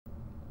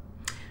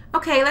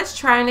Okay, let's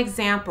try an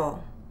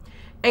example.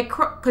 A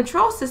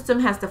control system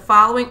has the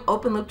following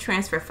open loop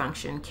transfer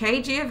function.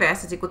 Kg of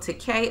s is equal to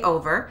k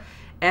over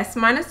s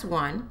minus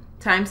 1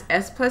 times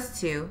s plus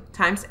 2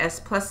 times s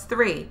plus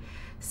 3.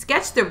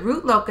 Sketch the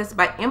root locus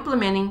by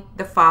implementing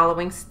the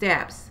following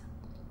steps.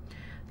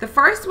 The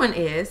first one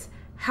is,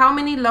 how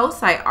many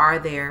loci are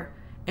there?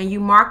 And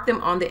you mark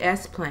them on the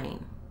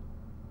S-plane.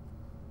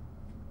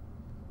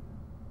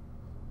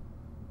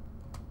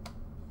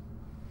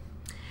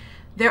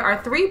 There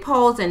are 3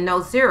 poles and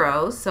no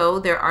zeros, so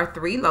there are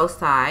 3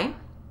 loci.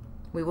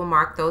 We will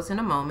mark those in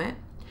a moment.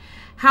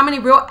 How many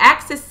real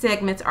axis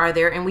segments are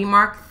there? And we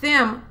mark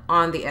them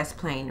on the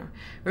S-plane.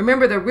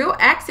 Remember, the real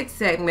axis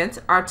segments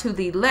are to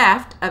the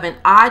left of an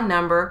odd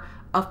number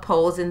of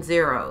poles and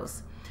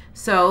zeros.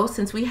 So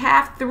since we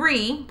have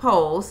 3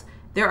 poles,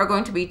 there are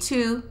going to be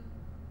 2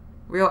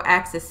 real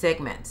axis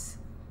segments.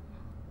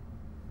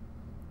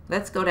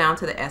 Let's go down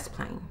to the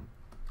S-plane.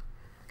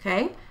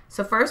 Okay,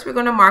 so first we're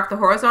going to mark the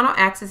horizontal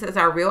axis as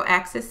our real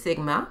axis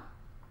sigma.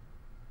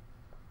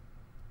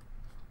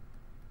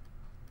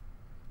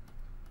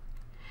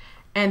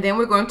 And then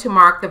we're going to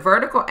mark the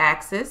vertical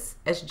axis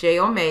as j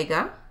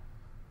omega,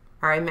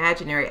 our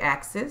imaginary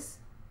axis.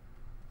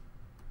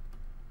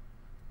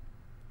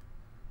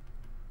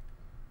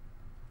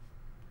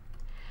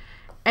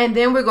 And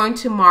then we're going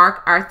to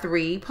mark our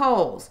 3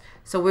 poles.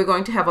 So we're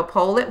going to have a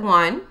pole at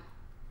 1,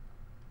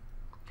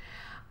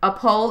 a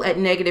pole at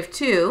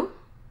 -2,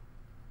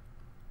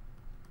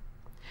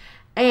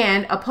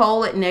 and a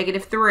pole at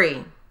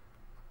 -3.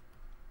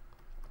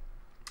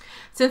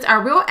 Since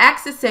our real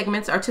axis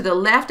segments are to the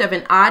left of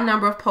an odd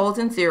number of poles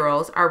and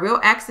zeros, our real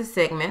axis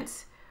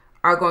segments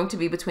are going to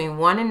be between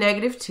 1 and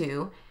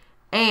 -2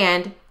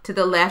 and to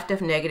the left of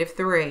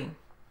 -3.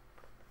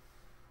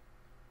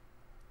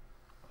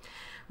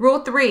 Rule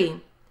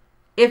 3,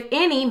 if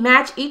any,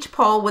 match each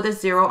pole with a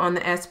 0 on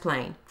the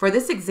S-plane. For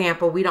this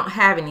example, we don't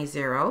have any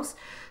zeros.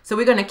 So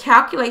we're going to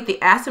calculate the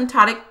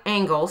asymptotic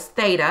angles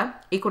theta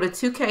equal to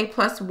 2k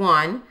plus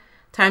 1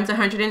 times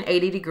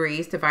 180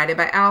 degrees divided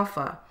by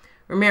alpha.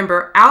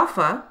 Remember,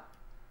 alpha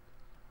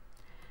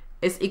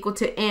is equal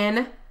to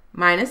n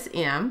minus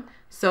m.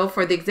 So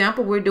for the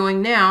example we're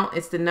doing now,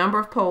 it's the number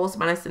of poles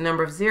minus the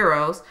number of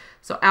zeros.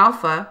 So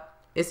alpha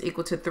is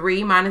equal to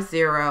 3 minus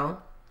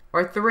 0,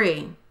 or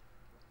 3.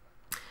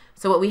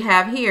 So what we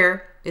have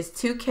here is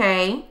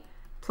 2k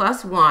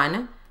plus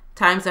 1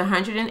 times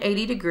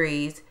 180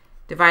 degrees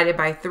divided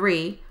by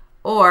 3,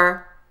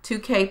 or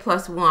 2k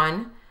plus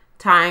 1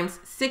 times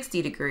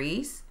 60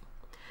 degrees.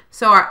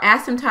 So our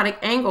asymptotic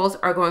angles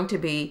are going to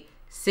be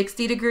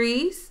 60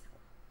 degrees,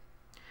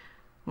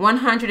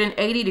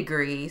 180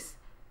 degrees,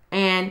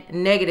 and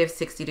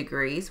 -60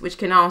 degrees, which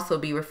can also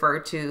be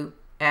referred to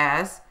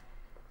as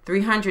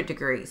 300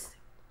 degrees.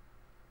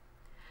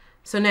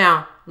 So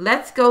now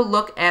let's go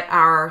look at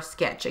our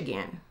sketch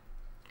again.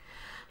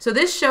 So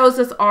this shows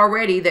us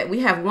already that we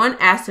have one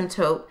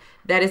asymptote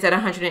that is at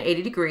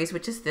 180 degrees,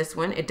 which is this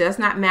one. It does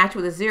not match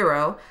with a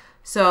 0.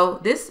 So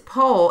this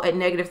pole at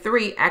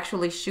 -3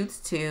 actually shoots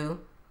to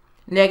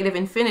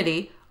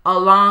 -infinity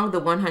along the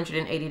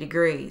 180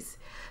 degrees.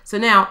 So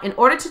now, in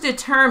order to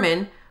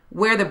determine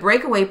where the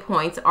breakaway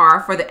points are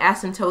for the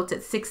asymptotes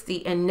at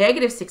 60 and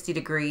 -60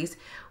 degrees,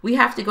 we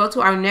have to go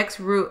to our next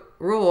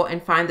rule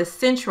and find the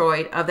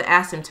centroid of the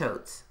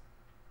asymptotes.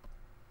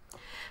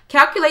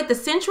 Calculate the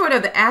centroid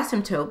of the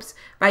asymptotes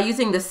by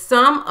using the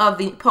sum of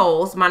the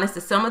poles minus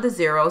the sum of the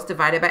zeros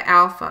divided by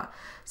alpha.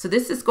 So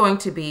this is going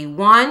to be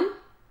 1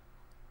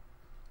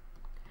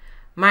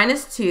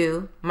 minus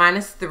 2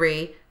 minus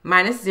 3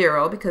 minus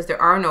 0, because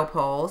there are no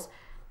poles,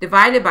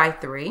 divided by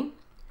 3,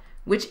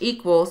 which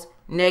equals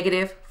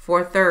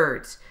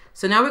 -4/3.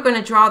 So now we're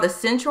going to draw the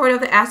centroid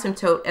of the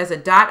asymptote as a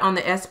dot on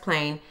the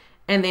S-plane,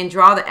 and then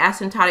draw the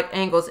asymptotic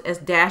angles as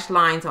dashed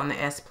lines on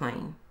the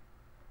S-plane.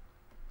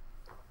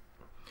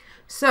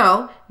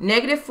 So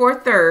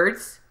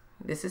 -4/3,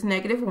 this is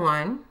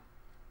 -1,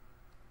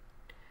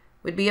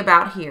 would be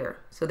about here.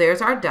 So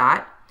there's our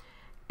dot.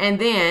 And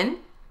then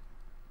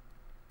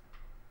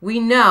we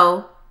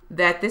know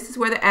that this is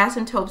where the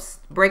asymptotes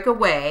break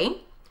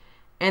away,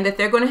 and that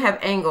they're going to have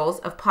angles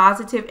of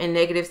positive and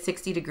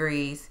 -60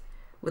 degrees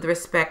with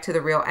respect to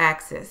the real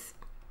axis.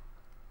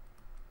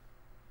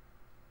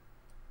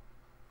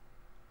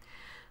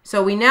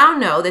 So we now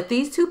know that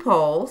these two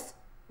poles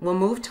will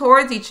move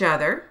towards each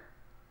other,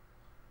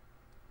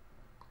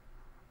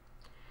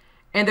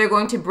 and they're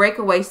going to break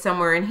away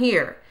somewhere in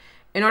here.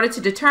 In order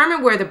to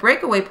determine where the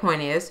breakaway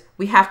point is,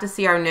 we have to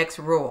see our next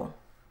rule.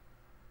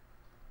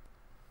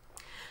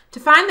 To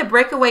find the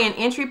breakaway and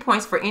entry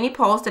points for any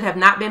poles that have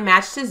not been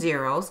matched to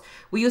zeros,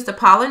 we use the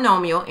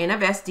polynomial n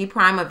of s d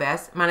prime of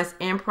s minus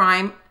n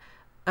prime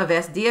of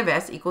s d of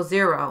s equals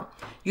 0.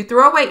 You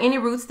throw away any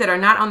roots that are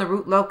not on the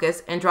root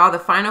locus and draw the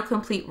final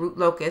complete root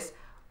locus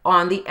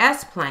on the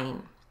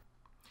S-plane.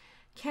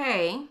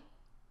 K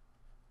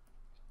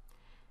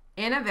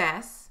n of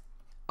s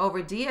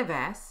over d of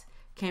s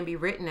can be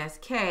written as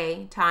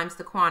k times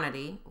the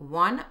quantity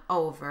 1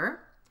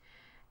 over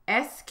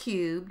s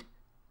cubed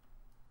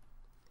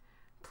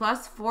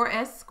plus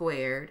 4s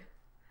squared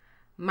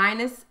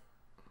minus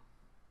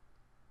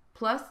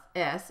plus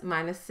s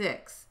minus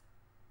 6.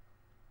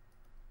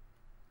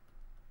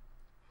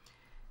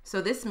 So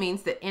this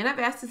means that n of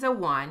s is a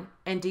 1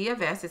 and d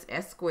of s is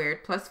s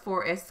squared plus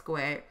 4s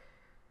squared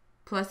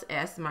plus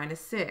s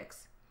minus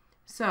 6.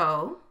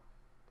 So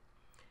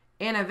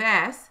n of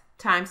s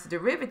times the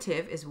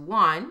derivative is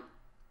 1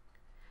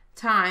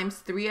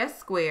 times 3s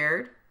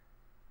squared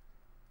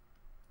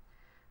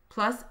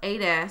plus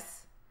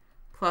 8s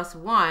plus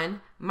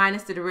 1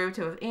 minus the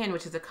derivative of n,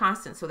 which is a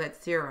constant, so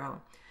that's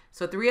 0.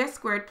 So 3s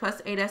squared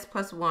plus 8s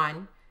plus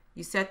 1,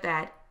 you set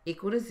that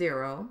equal to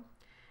 0.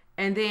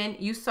 And then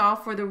you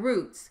solve for the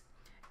roots.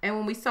 And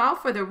when we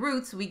solve for the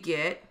roots, we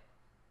get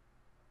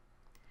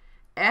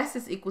s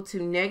is equal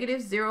to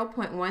negative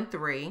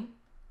 0.13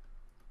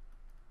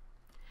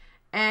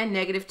 and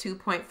negative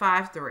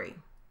 2.53.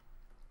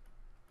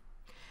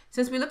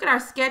 Since we look at our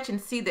sketch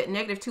and see that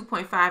negative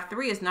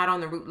 2.53 is not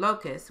on the root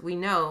locus, we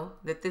know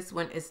that this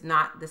one is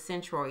not the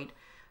centroid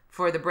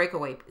for the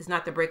breakaway, is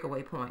not the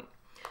breakaway point.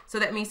 So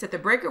that means that the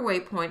breakaway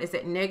point is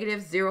at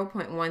negative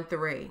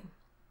 0.13.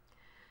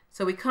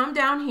 So we come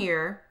down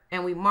here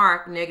and we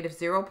mark negative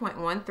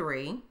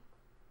 0.13.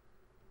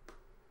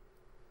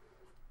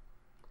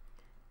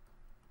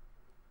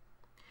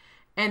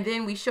 And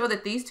then we show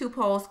that these two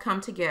poles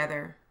come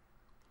together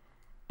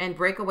and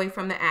break away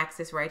from the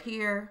axis right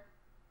here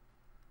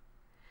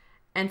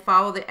and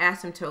follow the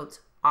asymptotes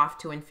off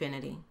to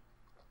infinity.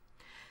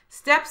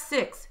 Step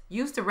 6,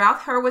 use the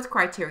Routh-Hurwitz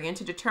criterion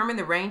to determine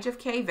the range of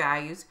k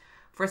values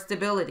for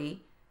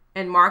stability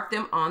and mark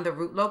them on the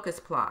root locus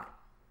plot.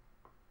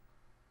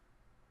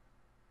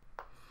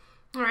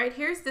 All right,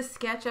 here's the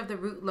sketch of the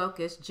root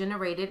locus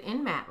generated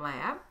in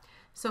MATLAB.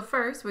 So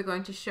first, we're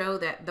going to show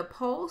that the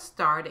poles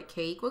start at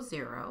k equals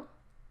 0.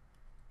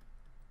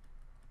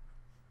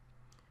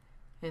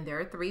 And there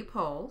are 3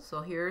 poles.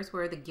 So here's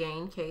where the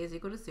gain k is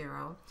equal to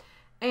 0.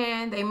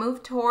 And they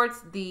move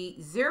towards the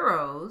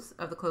zeros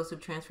of the closed loop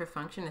transfer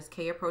function as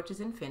k approaches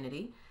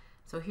infinity.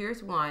 So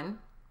here's one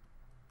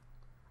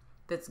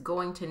that's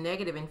going to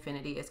negative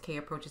infinity as k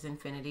approaches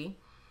infinity.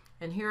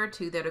 And here are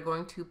 2 that are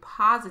going to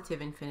positive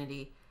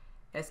infinity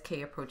as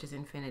k approaches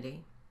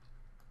infinity.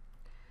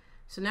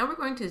 So now we're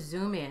going to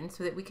zoom in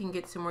so that we can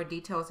get some more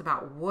details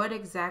about what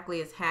exactly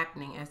is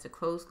happening as the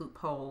closed loop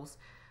poles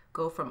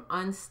go from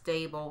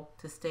unstable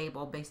to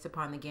stable based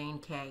upon the gain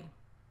k.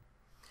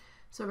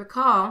 So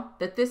recall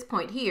that this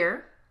point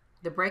here,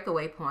 the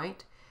breakaway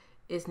point,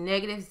 is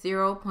negative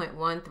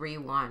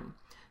 0.131.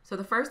 So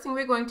the first thing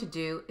we're going to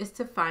do is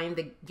to find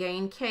the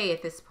gain k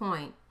at this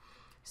point.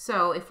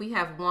 So if we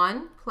have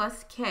 1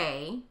 plus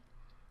k,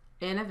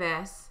 n of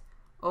s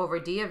over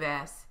d of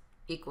s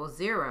equals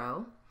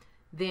 0,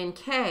 then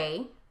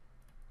k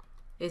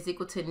is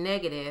equal to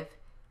negative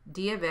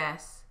d of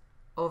s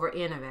over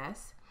n of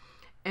s.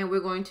 And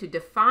we're going to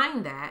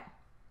define that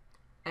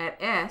at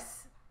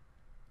s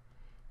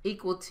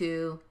equal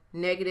to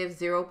negative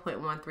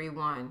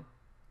 0.131.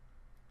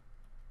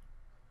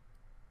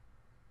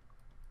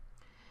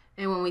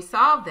 And when we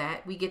solve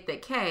that, we get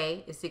that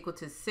k is equal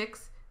to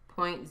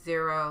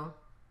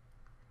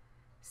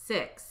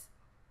 6.06.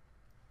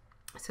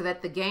 So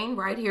that the gain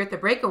right here at the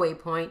breakaway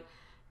point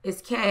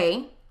is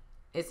k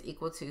is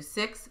equal to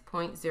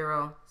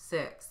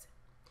 6.06.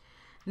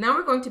 Now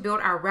we're going to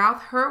build our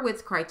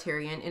Routh-Hurwitz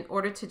criterion in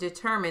order to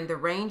determine the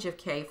range of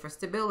k for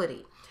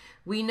stability.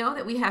 We know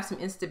that we have some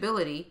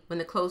instability when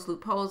the closed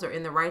loop poles are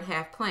in the right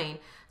half plane.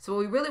 So what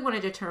we really want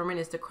to determine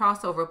is the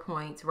crossover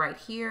points right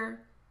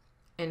here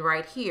and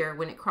right here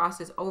when it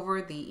crosses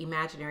over the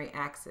imaginary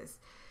axis.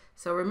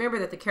 So remember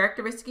that the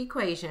characteristic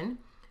equation,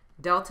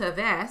 delta of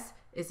s,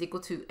 is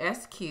equal to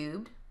s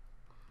cubed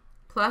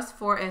plus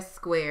 4s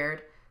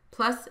squared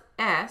plus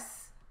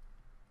s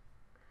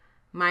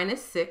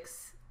minus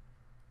 6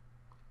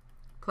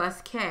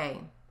 plus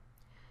k.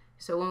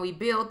 So when we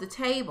build the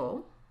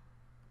table,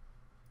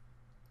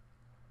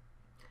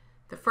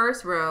 the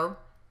first row,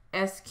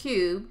 s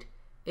cubed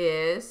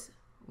is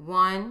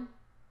 1,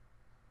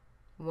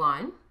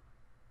 1.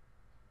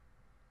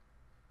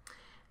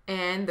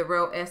 And the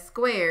row s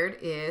squared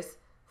is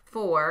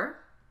 4,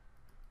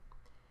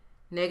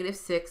 negative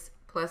 6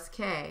 plus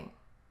k.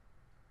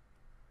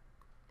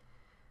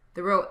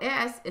 The row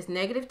s is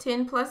negative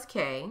 10 plus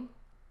k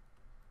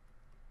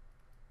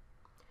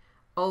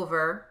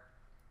over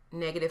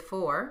negative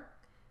 4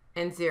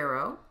 and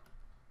 0.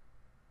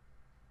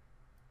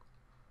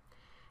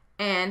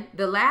 And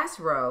the last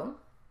row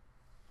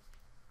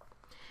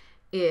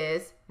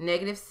is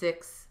negative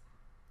 6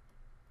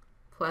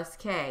 plus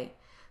k.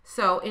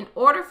 So in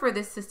order for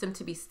this system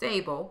to be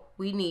stable,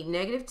 we need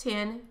negative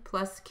 10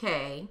 plus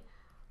k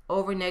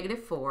over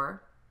negative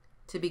 4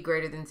 to be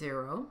greater than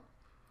 0,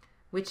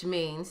 which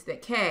means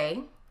that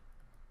k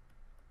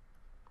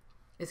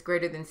is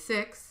greater than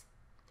 6,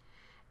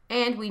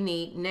 and we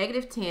need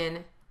negative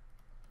 10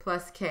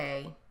 plus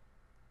k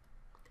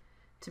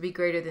to be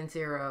greater than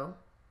 0,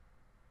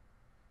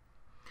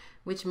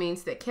 which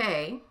means that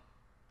k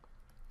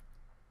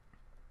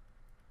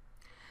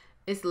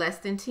is less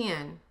than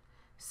 10.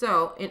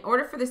 So in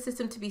order for the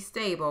system to be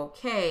stable,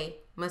 K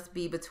must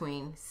be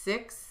between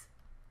 6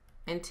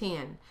 and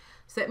 10.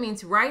 So that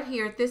means right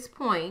here at this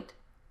point,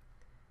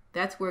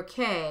 that's where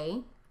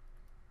K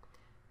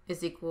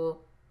is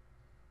equal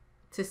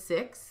to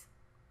 6.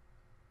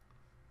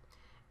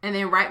 And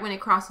then right when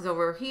it crosses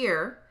over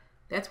here,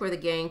 that's where the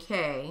gain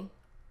K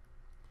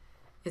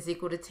is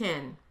equal to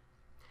 10.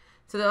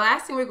 So the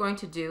last thing we're going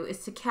to do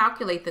is to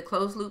calculate the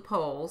closed loop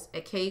poles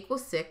at K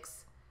equals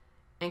 6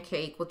 and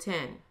K equal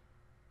 10.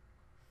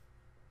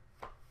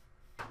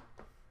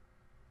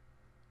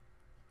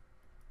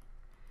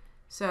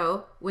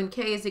 So when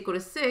K is equal to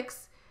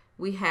 6,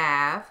 we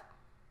have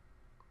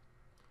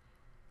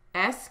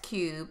S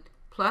cubed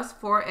plus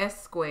 4S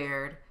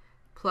squared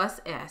plus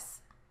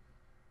S.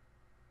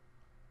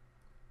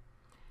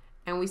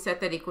 And we set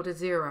that equal to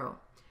 0.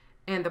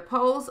 And the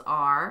poles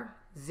are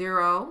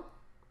 0,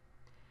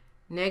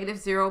 negative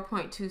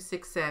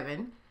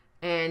 0.267,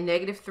 and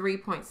negative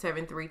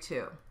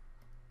 3.732.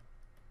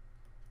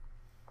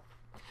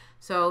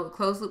 So the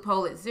closed loop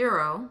pole at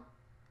 0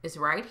 is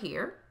right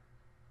here.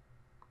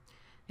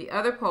 The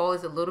other pole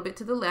is a little bit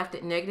to the left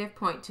at negative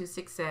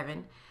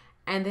 0.267.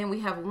 And then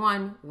we have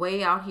one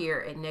way out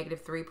here at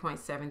negative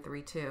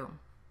 3.732.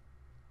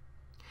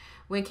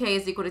 When K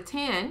is equal to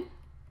 10,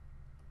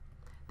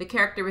 the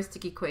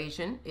characteristic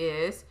equation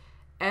is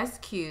S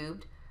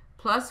cubed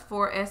plus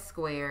 4S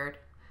squared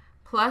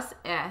plus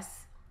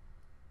S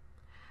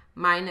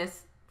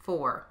minus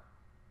 4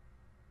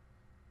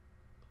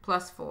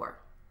 plus 4.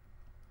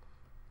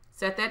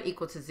 Set that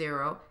equal to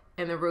 0,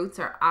 and the roots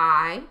are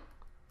I,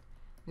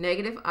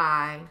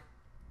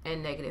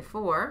 and negative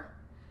 4.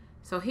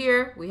 So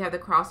here we have the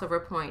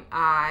crossover point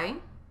I,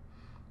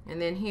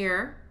 and then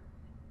here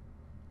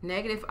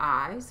negative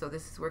I. So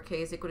this is where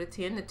K is equal to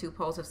 10. The two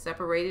poles have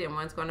separated, and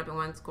one's going up and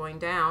one's going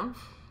down.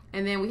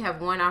 And then we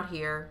have one out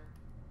here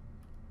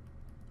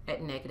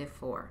at negative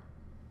 4.